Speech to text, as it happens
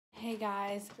Hey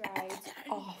guys, it's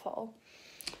awful.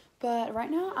 But right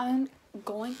now I'm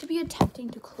going to be attempting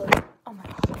to close, oh my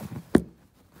god,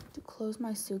 to close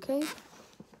my suitcase.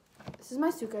 This is my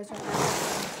suitcase right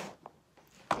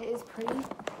now. It is pretty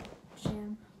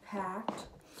jam-packed.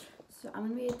 So I'm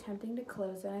going to be attempting to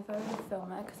close it. I thought I would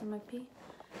film it because it might be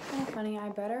kind of funny. I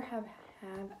better have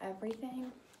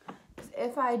everything. Because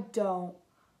if I don't,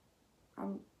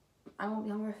 I won't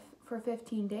be home for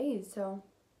 15 days. So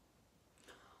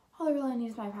all I really need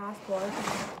is my passport.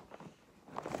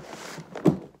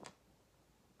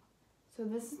 So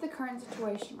this is the current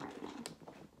situation right now.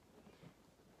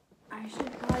 I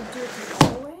should probably do it the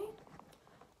other way.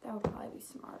 That would probably be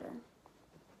smarter.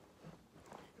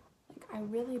 Like, I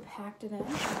really packed it in.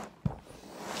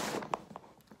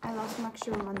 I lost some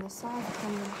extra room on this side.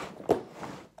 I'm gonna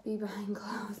be behind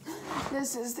clothes.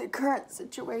 This is the current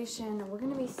situation. We're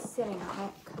gonna be sitting on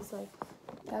it because, like,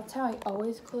 that's how I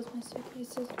always close my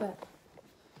suitcases. But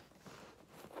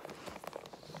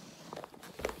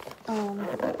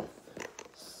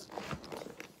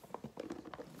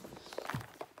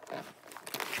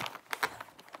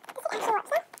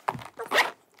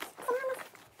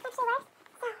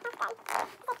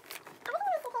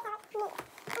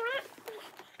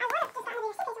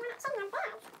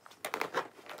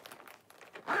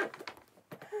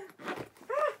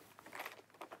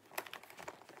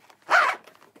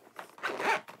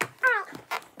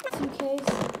suitcase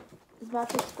is about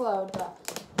to explode,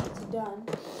 but it's done.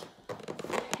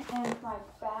 And my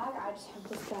bag, I just have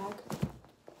this bag.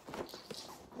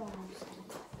 Then I'm just gonna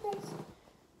clip this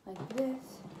like this.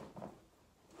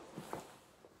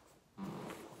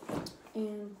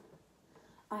 And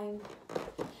I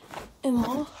am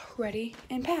all ready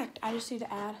and packed. I just need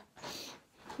to add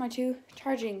my 2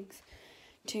 chargings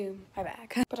to my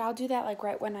bag. But I'll do that like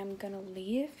right when I'm gonna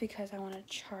leave because I want to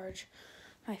charge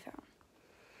my phone.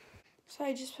 So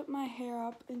I just put my hair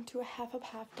up into a half up,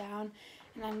 half down,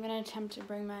 and I'm gonna attempt to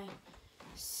bring my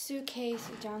suitcase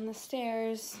down the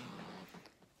stairs.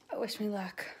 Wish me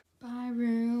luck. Bye,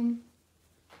 room.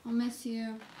 I'll miss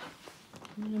you.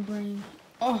 I'm gonna bring,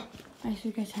 oh, my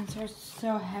suitcase downstairs is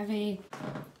so heavy.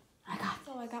 I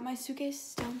got my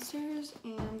suitcase downstairs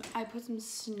and I put some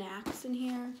snacks in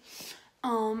here.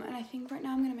 And I think right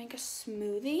now I'm gonna make a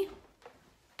smoothie.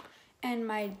 And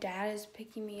my dad is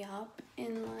picking me up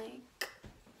in like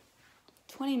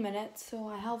 20 minutes, so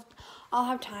I'll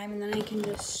have time, and then I can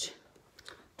just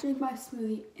drink my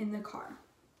smoothie in the car.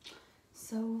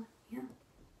 So yeah,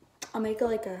 I'll make a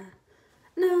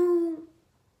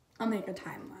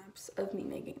time lapse of me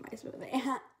making my smoothie.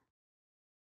 I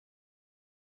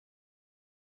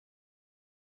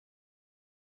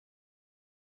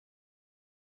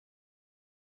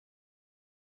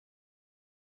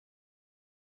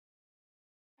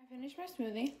finished my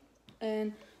smoothie,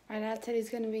 and my dad said he's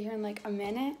gonna be here in like a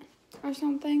minute or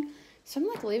something. So I'm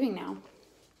like leaving now.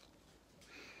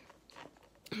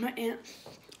 My aunt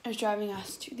is driving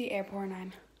us to the airport and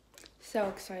I'm so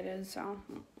excited, so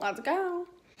let's go.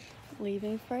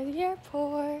 Leaving for the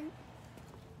airport.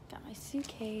 Got my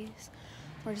suitcase.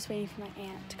 We're just waiting for my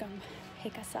aunt to come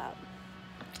pick us up.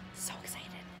 So excited.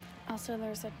 Also,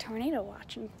 there's a tornado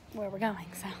watch where we're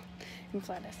going, so in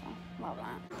Florida, so love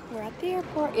that. We're at the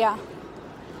airport, yeah.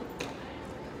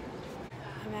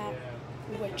 I'm at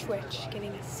Which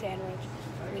getting a sandwich.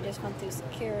 We just went through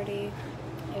security.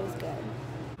 It was good.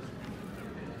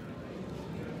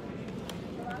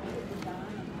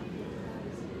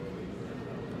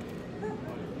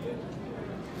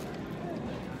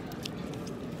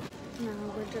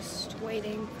 No, we're just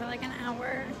waiting for like an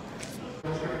hour.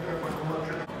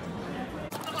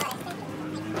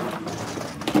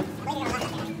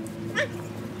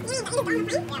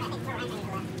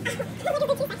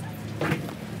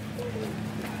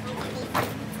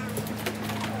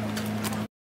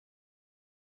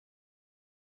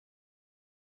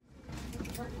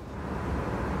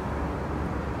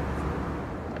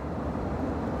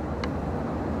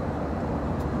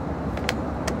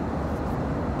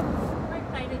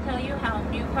 Tell you how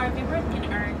new card members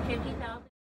can earn $50,000.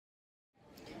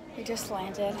 We just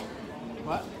landed.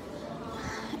 What?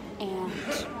 And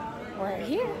we're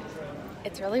here.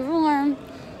 It's really warm.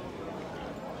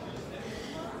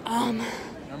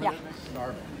 Yeah.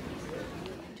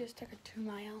 Just took a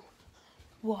 2-mile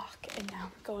walk and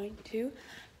now we're going to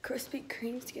Krispy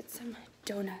Kreme's to get some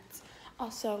donuts.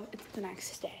 Also, it's the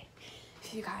next day,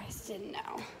 if you guys didn't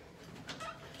know.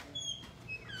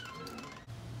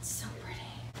 It's so pretty.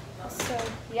 So,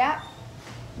 yeah,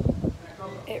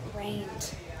 it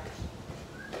rained.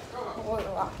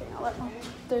 We're walking a little.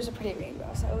 There's a pretty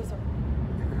rainbow, so it was a...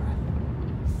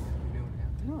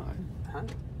 No, huh?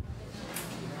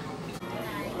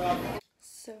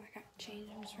 So I got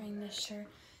changed. I'm just wearing this shirt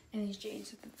and these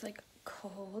jeans. It's like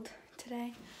cold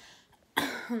today.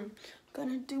 I'm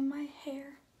gonna do my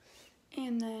hair.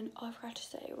 And then, oh, I forgot to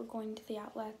say, we're going to the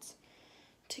outlets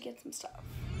to get some stuff.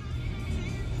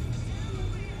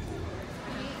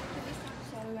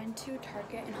 So we went to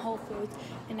Target and Whole Foods,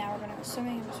 and now we're gonna go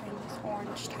swimming. I'm just wearing this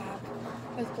orange top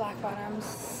with black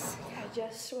bottoms. I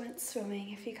just went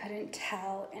swimming, if you couldn't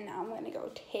tell, and now I'm gonna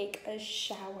go take a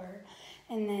shower.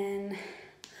 And then,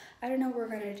 I don't know what we're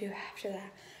gonna do after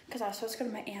that, because I was supposed to go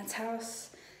to my aunt's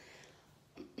house,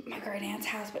 my great aunt's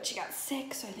house, but she got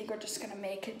sick, so I think we're just gonna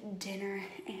make dinner.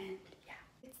 And yeah,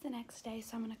 it's the next day,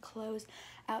 so I'm gonna close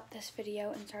out this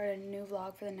video and start a new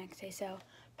vlog for the next day. So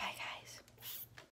bye guys.